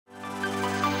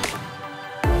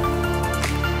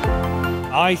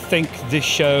I think this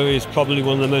show is probably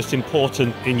one of the most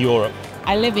important in Europe.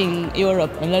 I live in Europe,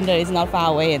 and London is not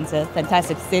far away. It's a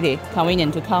fantastic city,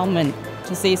 convenient to come and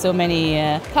to see so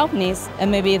many companies,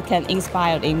 and maybe it can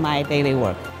inspire in my daily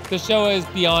work. The show is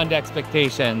beyond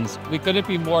expectations. We couldn't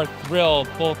be more thrilled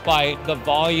both by the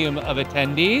volume of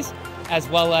attendees as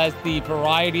well as the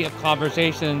variety of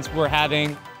conversations we're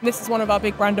having. This is one of our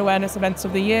big brand awareness events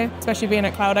of the year, especially being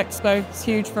at Cloud Expo. It's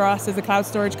huge for us as a cloud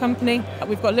storage company.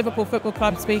 We've got Liverpool Football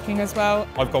Club speaking as well.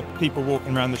 I've got people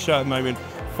walking around the show at the moment,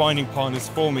 finding partners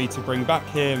for me to bring back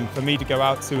here and for me to go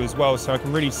out to as well, so I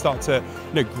can really start to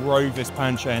grow this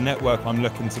Pan-share network I'm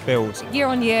looking to build. Year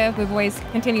on year, we've always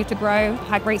continued to grow,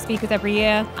 had great speakers every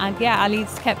year, and yeah, our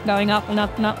leads kept going up and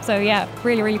up and up, so yeah,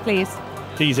 really, really pleased.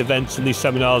 These events and these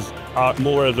seminars are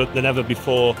more of it than ever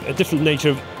before, a different nature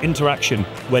of interaction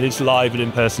when it's live and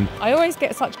in person. I always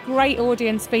get such great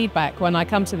audience feedback when I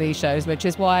come to these shows, which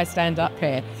is why I stand up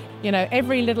here. You know,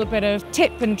 every little bit of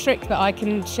tip and trick that I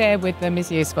can share with them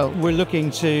is useful. We're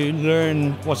looking to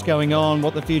learn what's going on,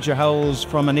 what the future holds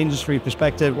from an industry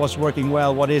perspective, what's working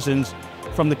well, what isn't.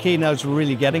 From the keynotes, we're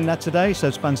really getting that today, so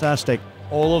it's fantastic.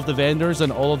 All of the vendors and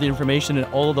all of the information and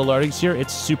all of the learnings here,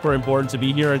 it's super important to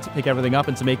be here and to pick everything up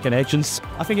and to make connections.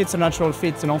 I think it's a natural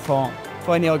fit, for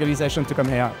any organization to come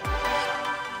here.